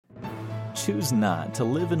Choose not to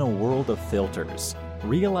live in a world of filters.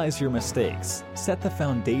 Realize your mistakes. Set the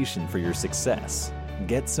foundation for your success.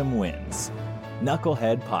 Get some wins.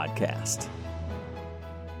 Knucklehead Podcast.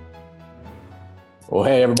 Well,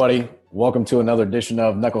 hey, everybody. Welcome to another edition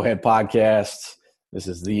of Knucklehead Podcast. This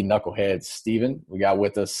is the Knucklehead Steven. We got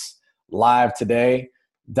with us live today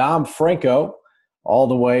Dom Franco, all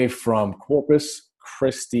the way from Corpus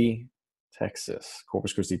Christi, Texas.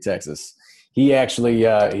 He actually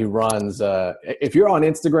he runs if you're on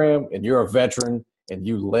Instagram and you're a veteran and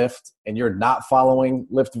you lift and you're not following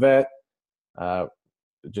Lift Vet,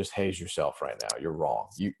 just haze yourself right now. You're wrong.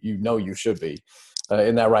 You know you should be.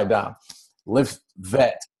 Isn't that right, Dom? Lift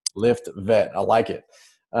Vet. I like it.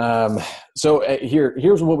 So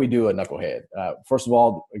here's what we do at Knucklehead. First of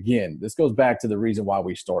all, again, this goes back to the reason why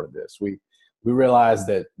we started this. We realize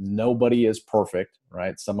that nobody is perfect,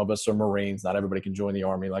 right? Some of us are Marines. Not everybody can join the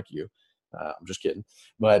Army like you. I'm just kidding.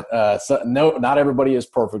 But no, not everybody is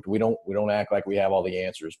perfect. We don't act like we have all the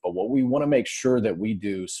answers. But what we want to make sure that we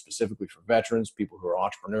do specifically for veterans, people who are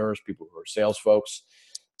entrepreneurs, people who are sales folks,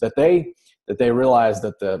 that they realize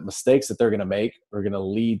that the mistakes that they're going to make are going to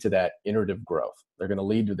lead to that iterative growth. They're going to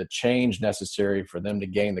lead to the change necessary for them to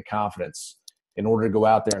gain the confidence in order to go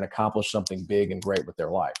out there and accomplish something big and great with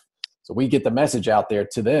their life. So we get the message out there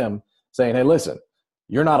to them saying, hey, listen,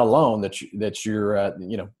 you're not alone,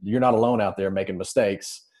 you're not alone out there making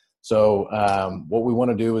mistakes. So what we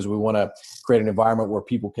want to do is we want to create an environment where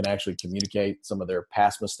people can actually communicate some of their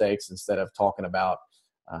past mistakes instead of talking about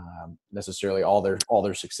necessarily all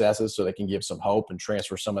their successes, so they can give some hope and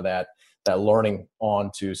transfer some of that learning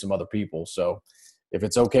on to some other people. So if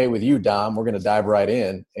it's okay with you, Dom, we're going to dive right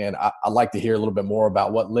in. And I'd like to hear a little bit more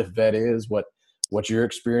about what Lift Vet is, what your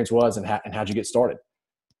experience was, and how'd you get started?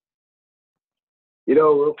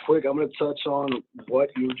 Real quick, I'm going to touch on what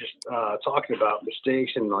you were just talking about,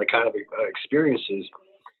 mistakes and kind of experiences.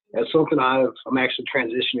 That's something I'm actually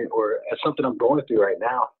transitioning, or that's something I'm going through right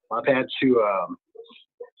now. I've had to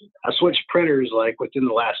I switched printers within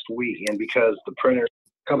the last week, and because the printer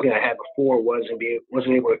company I had before wasn't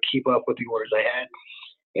able to keep up with the orders I had,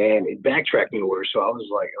 and it backtracked me orders. So I was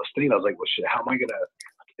like, well, shit, how am I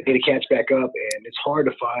gonna catch back up? And it's hard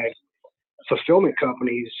to find fulfillment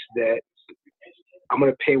companies that I'm going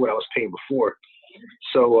to pay what I was paying before.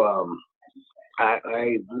 So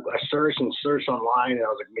I searched online, and I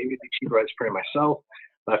was like, maybe it'd be cheaper I just print it myself.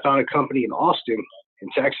 But I found a company in Austin, in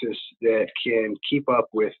Texas, that can keep up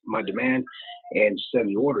with my demand and send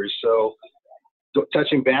the orders. So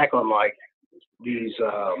touching back on these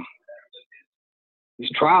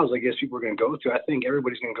trials, I guess people are going to go through. I think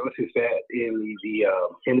everybody's going to go through that in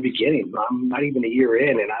the beginning. I'm not even a year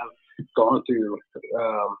in, and I've gone through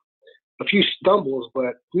a few stumbles,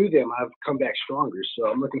 but through them I've come back stronger.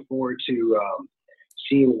 So I'm looking forward to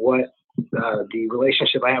seeing what the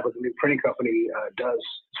relationship I have with the new printing company does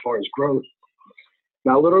as far as growth.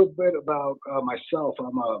 Now, a little bit about myself.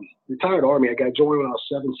 I'm a retired Army. I got joined when I was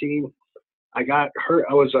 17. I got hurt.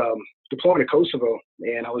 I was deploying to Kosovo,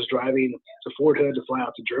 and I was driving to Fort Hood to fly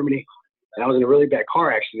out to Germany. And I was in a really bad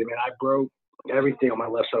car accident, and I broke everything on my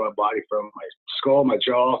left side of my body, from my skull, my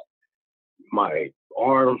jaw, my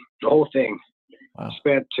arm, the whole thing. Wow.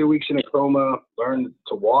 Spent 2 weeks in a coma, learned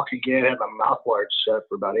to walk again, had my mouth wired shut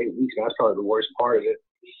for about 8 weeks. And that's probably the worst part of it.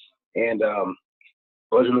 And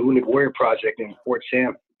I was in the Wounded Warrior Project in Fort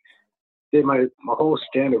Sam. Did my whole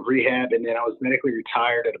stint of rehab, and then I was medically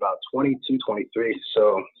retired at about 22, 23.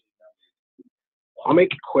 So I'll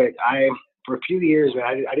make it quick. For a few years,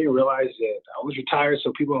 man, I didn't realize that I was retired,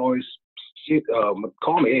 so people always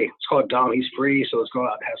call me, hey, it's called Dom, he's free, so let's go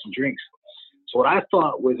out and have some drinks. So what I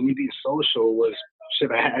thought with me being social was, shit,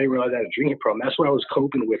 I didn't realize I had a drinking problem. That's what I was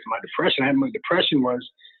coping with my depression. My depression was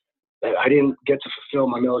that I didn't get to fulfill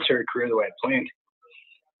my military career the way I had planned.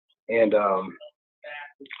 And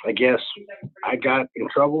I guess I got in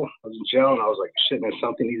trouble. I was in jail, and I was like, shit, man,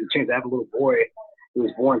 something needs to change. I have a little boy. He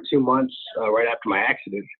was born 2 months right after my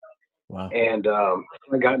accident. Wow. And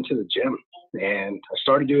I got into the gym, and I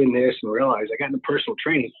started doing this and realized I got into personal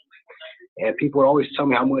training. And people would always tell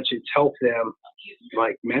me how much it's helped them,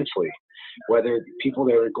 mentally. Whether people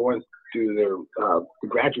that were going through their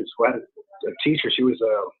graduate school, I had a teacher. She was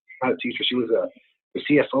not a teacher. She was the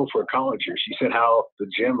CFO for a college here. She said how the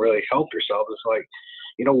gym really helped her. So I was like,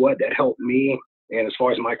 you know what? That helped me. And as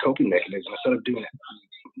far as my coping mechanism, instead of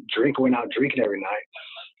going out drinking every night,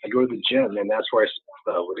 I go to the gym, and that's where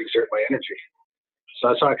I would exert my energy. So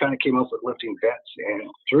that's how I kind of came up with Lifting Vets. And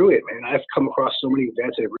through it, man, I've come across so many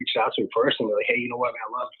vets that have reached out to me personally, like, hey, you know what, man,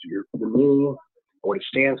 I love the meaning, what it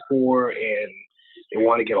stands for, and they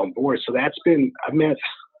want to get on board. So I've met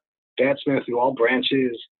vets, man, through all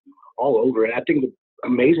branches, all over. And I think the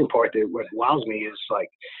amazing part that what wows me is like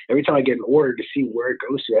every time I get an order to see where it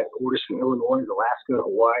goes to. Orders from Illinois, Alaska,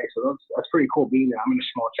 Hawaii. So that's pretty cool being there. I'm in a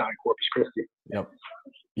small town in Corpus Christi.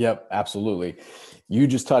 Yep, absolutely. You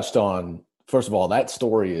just touched on, first of all, that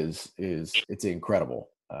story is it's incredible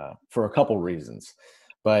for a couple reasons.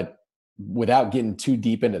 But without getting too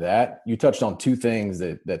deep into that, you touched on two things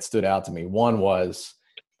that stood out to me. One was,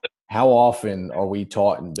 how often are we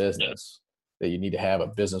taught in business that you need to have a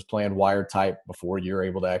business plan wired-type before you're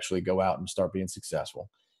able to actually go out and start being successful?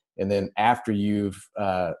 And then after you've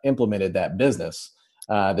implemented that business,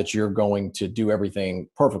 that you're going to do everything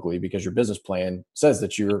perfectly because your business plan says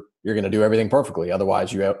that you're going to do everything perfectly.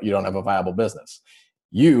 Otherwise, you don't have a viable business.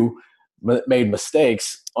 You made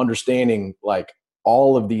mistakes understanding like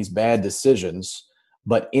all of these bad decisions,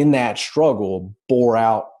 but in that struggle bore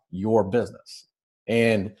out your business.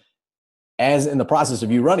 And as in the process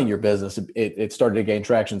of you running your business, it started to gain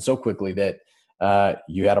traction so quickly that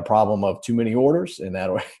you had a problem of too many orders, and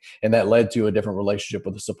that led to a different relationship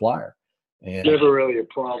with the supplier. And never really a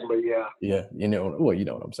problem, but yeah. Yeah, you know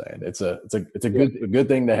what I'm saying. It's a good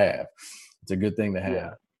thing to have. It's a good thing to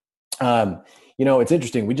have. Yeah. It's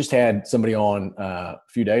interesting. We just had somebody on a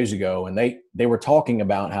few days ago, and they were talking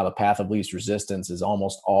about how the path of least resistance is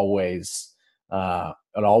almost always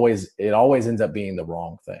it always ends up being the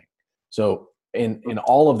wrong thing. So in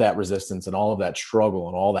all of that resistance and all of that struggle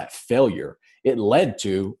and all that failure, it led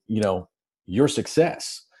to your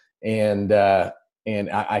success. And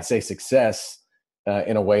I say success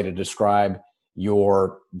in a way to describe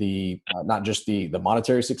not just the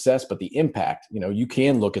monetary success, but the impact. You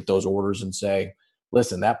can look at those orders and say,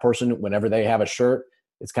 listen, that person, whenever they have a shirt,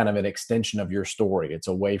 it's kind of an extension of your story. It's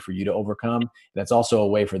a way for you to overcome. And it's also a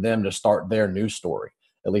way for them to start their new story.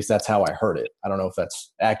 At least that's how I heard it. I don't know if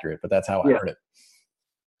that's accurate, but that's how I heard it.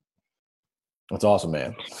 That's awesome,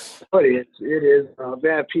 man. But it is. I've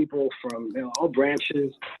had people from all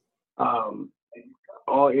branches,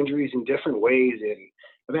 all injuries in different ways. And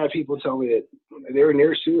I've had people tell me that they were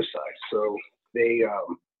near suicide. So they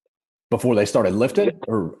before they started lifting,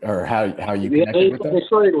 or how you connected with them? They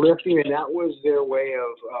started lifting, and that was their way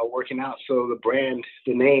of working out. So the brand,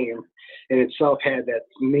 the name in itself had that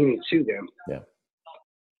meaning to them. Yeah.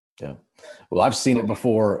 Well, I've seen it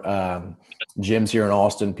before. Gyms here in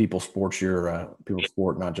Austin, people sport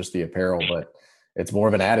not just the apparel, but it's more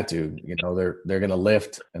of an attitude. They're going to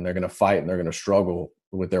lift and they're going to fight and they're going to struggle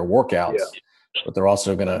with their workouts, but they're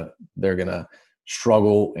also going to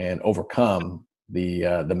struggle and overcome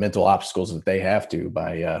the mental obstacles that they have to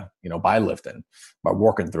by lifting, by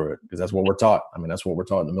working through it, because that's what we're taught. I mean, that's what we're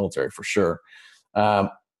taught in the military for sure.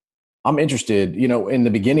 I'm interested, in the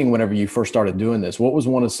beginning, whenever you first started doing this, what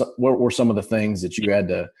were some of the things that you had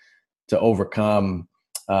to overcome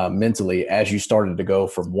mentally as you started to go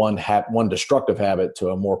from one destructive habit to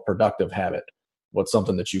a more productive habit? What's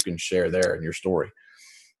something that you can share there in your story?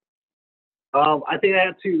 I think I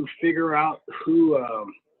had to figure out who,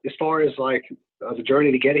 as far as like the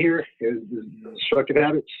journey to get here, is destructive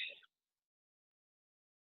habits.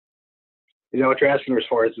 What you're asking, as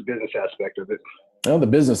far as the business aspect of it. Well, the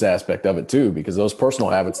business aspect of it too, because those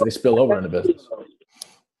personal habits, they spill over into business.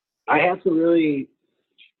 I had to really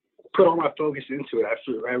put all my focus into it.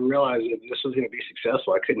 I realized that this was going to be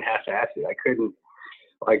successful. I couldn't half-ass it. I couldn't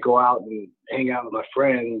go out and hang out with my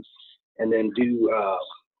friends and then do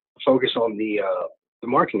focus on the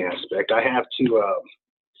marketing aspect. I have to.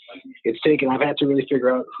 I've had to really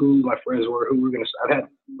figure out who my friends were, who we're going to. I've had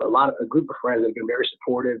a group of friends that have been very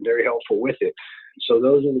supportive, very helpful with it. So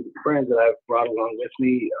those are the friends that I've brought along with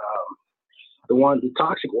me. The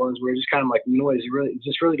toxic ones were just kind of like, is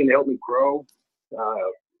this really going to help me grow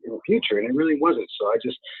in the future? And it really wasn't. So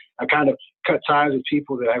I kind of cut ties with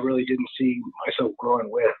people that I really didn't see myself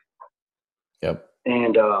growing with. Yep.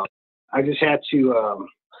 And I just had to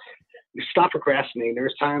stop procrastinating.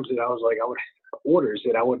 There's times that I would orders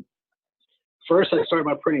that I would. First, I started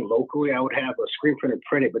by printing locally. I would have a screen printer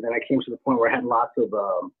print it, but then I came to the point where I had lots of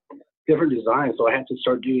different designs. So I had to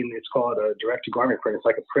start doing, it's called a direct-to-garment print. It's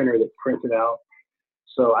like a printer that prints it out.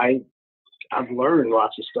 So I've learned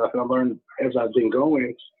lots of stuff, and I've learned as I've been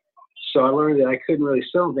going. So I learned that I couldn't really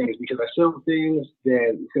sell things, because I sell things,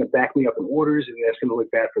 then it's going to back me up in orders, and that's going to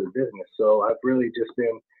look bad for the business. So I've really just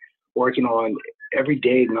been working on every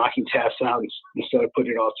day, knocking tasks out instead of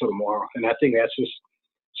putting it off till tomorrow. And I think that's just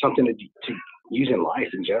something to use in life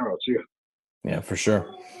in general too. Yeah, for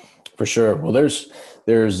sure. Well, there's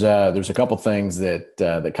a couple things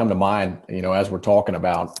that come to mind, as we're talking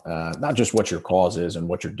about not just what your cause is and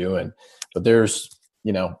what you're doing, but there's,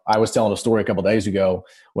 I was telling a story a couple of days ago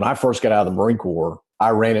when I first got out of the Marine Corps. I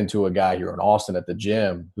ran into a guy here in Austin at the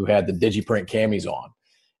gym who had the DigiPrint camis on.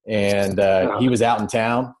 And he was out in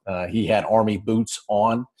town. He had Army boots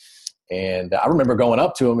on. And I remember going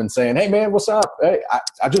up to him and saying, "Hey, man, what's up? Hey,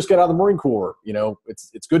 I just got out of the Marine Corps. You know,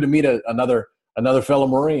 it's good to meet another fellow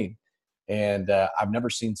Marine." And I've never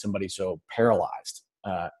seen somebody so paralyzed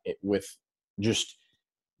with just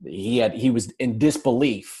he was in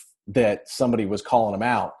disbelief that somebody was calling him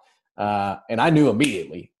out. And I knew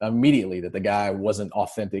immediately that the guy wasn't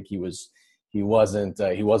authentic. He wasn't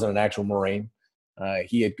an actual Marine.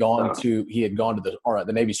 He had gone to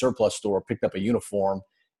the Navy surplus store, picked up a uniform,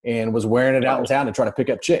 and was wearing it out in town to try to pick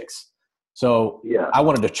up chicks. So I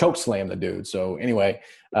wanted to choke slam the dude. So anyway,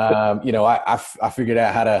 I figured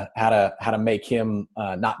out how to make him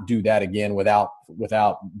not do that again without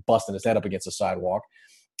busting his head up against the sidewalk.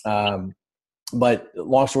 But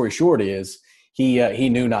long story short is he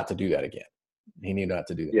knew not to do that again. He knew not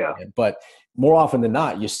to do that again. But more often than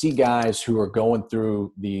not, you see guys who are going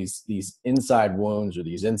through these inside wounds or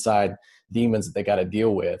these inside demons that they got to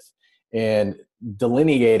deal with, and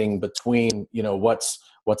delineating between, what's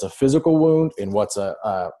a physical wound and what's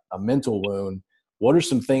a mental wound. What are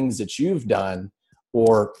some things that you've done,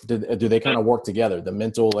 or do they kind of work together, the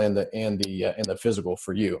mental and the physical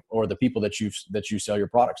for you, or the people that you sell your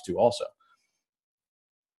products to also?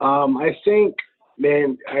 I think,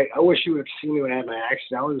 man, I wish you would have seen me when I had my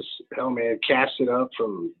accident. I was, casted up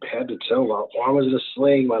from head to toe. My arm was in a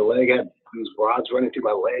sling. My leg had these rods running through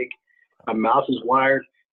my leg. My mouth is wired.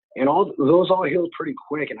 And those all healed pretty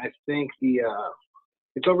quick. And I think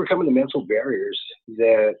it's overcoming the mental barriers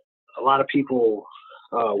that a lot of people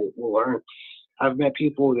will learn. I've met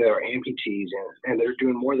people that are amputees and they're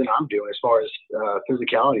doing more than I'm doing as far as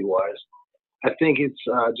physicality-wise. I think it's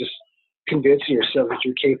just convincing yourself that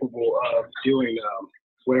you're capable of doing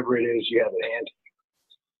whatever it is you have at hand.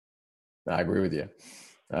 I agree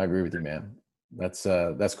with you, man.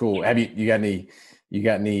 That's cool. Have you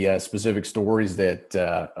got any specific stories that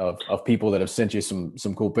of people that have sent you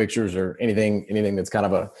some cool pictures, or anything that's kind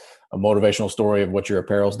of a motivational story of what your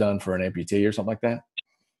apparel's done for an amputee or something like that?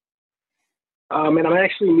 And I'm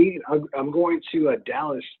actually I'm going to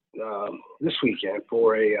Dallas this weekend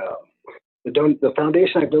for the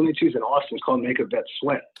foundation I donate to is in Austin. It's called Make a Vet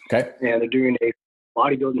Sweat. Okay. And they're doing a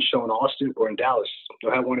bodybuilding show in Austin or in Dallas.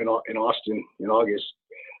 They'll have one in Austin in August.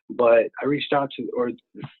 But I reached out to, or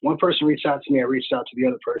one person reached out to me. I reached out to the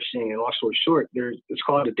other person, and long story short, it's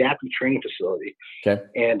called Adaptive Training Facility. Okay.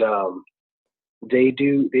 And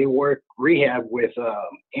they work rehab with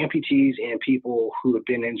amputees and people who have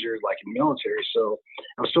been injured, like in the military. So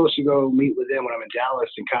I'm supposed to go meet with them when I'm in Dallas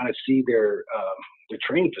and kind of see their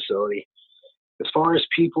training facility. As far as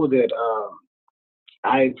people that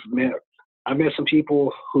I've met some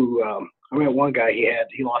people who I met one guy.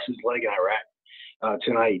 He lost his leg in Iraq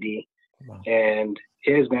to an IED. Wow. And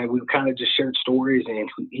we kind of just shared stories, and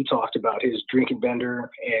he talked about his drinking bender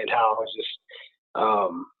and how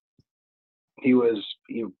he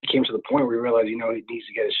came to the point where he realized, he needs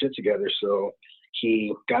to get his shit together. So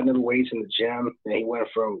he got into the weights in the gym, and he went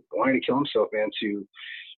from wanting to kill himself, man, to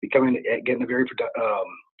getting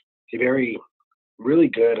a very really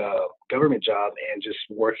good government job and just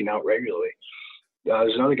working out regularly.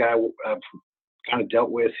 There's another guy I've kind of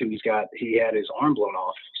dealt with he had his arm blown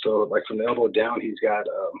off. So like from the elbow down, he's got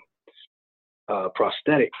a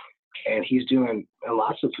prosthetic, and he's doing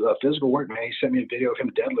lots of physical work, man. He sent me a video of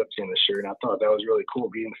him deadlifting this year, and I thought that was really cool,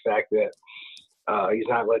 being the fact that he's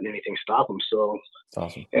not letting anything stop him. So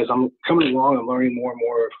awesome. As I'm coming along, I'm learning more and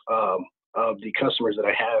more of the customers that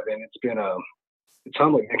I have, and it's been it's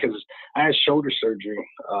humbling because I had shoulder surgery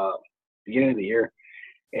beginning of the year,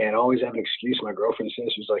 and I always have an excuse. My girlfriend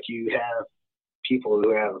says, she's like, you have people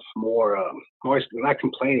who have more, I'm always not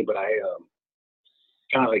complaining, but I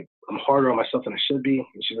kind of like, I'm harder on myself than I should be.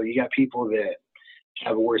 And she's like, you got people that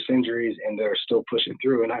have worse injuries and they're still pushing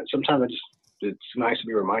through. And sometimes it's nice to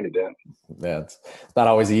be reminded that. Yeah, it's not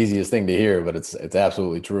always the easiest thing to hear, but it's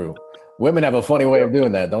absolutely true. Women have a funny way of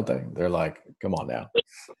doing that, don't they? They're like, come on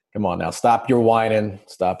now, stop your whining.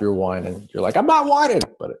 You're like, I'm not whining,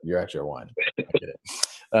 but you're actually whining. I get it.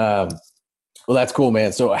 Well, that's cool,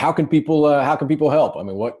 man. So how can people help? I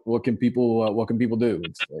mean, what can people do?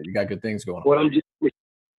 You got good things going on.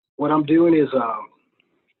 What I'm doing is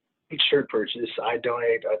each shirt purchase, I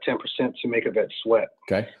donate 10% to Make a Vet Sweat.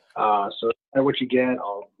 Okay. So no matter what you get,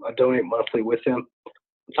 I donate monthly with them.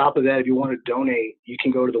 On top of that, if you want to donate, you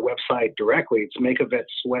can go to the website directly. It's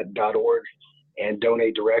makeavetsweat.org and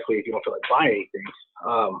donate directly if you don't feel like buying anything.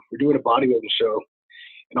 We're doing a bodybuilding show,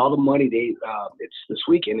 and all the money it's this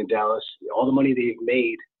weekend in Dallas. All the money they've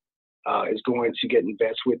made is going to getting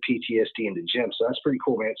vets with PTSD in the gym. So that's pretty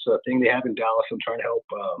cool, man. It's a thing they have in Dallas. I'm trying to help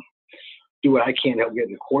do what I can to help get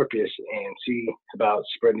in the Corpus and see about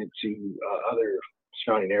spreading it to other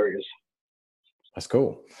surrounding areas. That's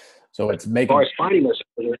cool. So it's making. As far as finding us,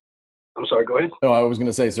 I'm sorry. Go ahead. No, I was going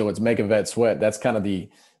to say. So it's Make a Vet Sweat. That's kind of the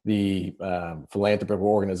philanthropic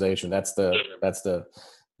organization. That's the. Yes, sir.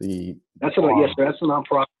 That's a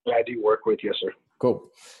nonprofit that I do work with. Yes, sir. Cool.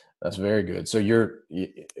 That's very good. So you're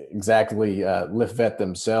exactly Lift Vet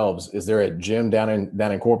themselves. Is there a gym down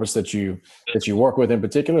in Corpus that you work with in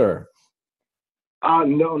particular?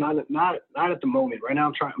 No, not at the moment. Right now,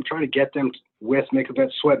 I'm trying to get them with Make a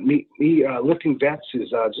Vet Sweat. Me Lifting Vets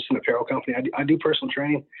is just an apparel company. I do personal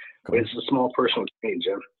training, Cool. but it's a small personal training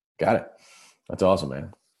gym. Got it. That's awesome,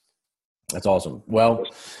 man. That's awesome. Well,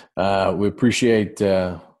 we appreciate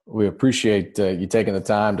you taking the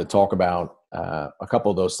time to talk about a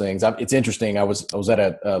couple of those things. It's interesting. I was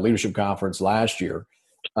at a leadership conference last year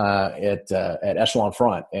at Echelon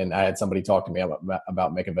Front, and I had somebody talk to me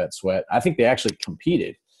about Make a Vet Sweat. I think they actually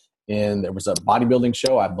competed there was a bodybuilding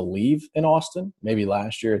show, I believe, in Austin, maybe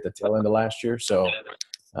last year at the tail end of last year. So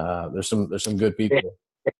there's some good people.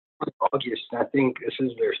 August, I think this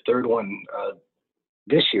is their third one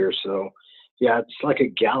this year. So yeah, it's like a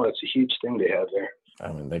gala. It's a huge thing they have there.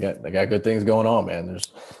 I mean, they got good things going on, man.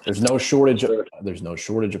 There's no shortage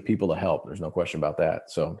of people to help. There's no question about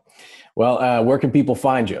that. So, well, where can people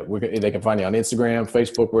find you? They can find you on Instagram,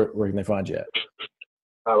 Facebook. Where can they find you at?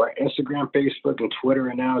 Right, Instagram, Facebook, and Twitter.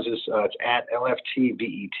 And now is just it's at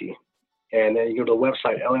LFTVET, and then you go to the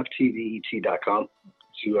website lftvet.com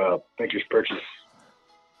to make your purchase.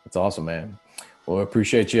 That's awesome, man. Well, I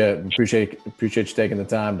appreciate you taking the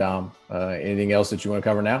time, Dom. Anything else that you want to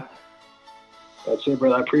cover now? That's it,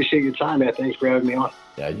 brother. I appreciate your time, man. Thanks for having me on.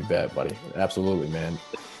 Yeah, you bet, buddy. Absolutely, man.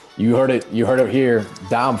 You heard it here.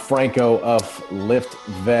 Dom Franco of Lift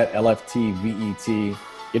Vet, LFTVET.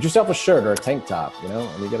 Get yourself a shirt or a tank top, you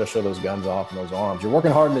got to show those guns off and those arms. You're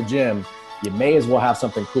working hard in the gym. You may as well have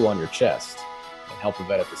something cool on your chest and help the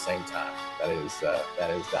vet at the same time. That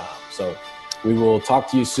is Dom. So we will talk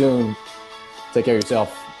to you soon. Take care of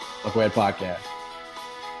yourself. Knucklehead Podcast.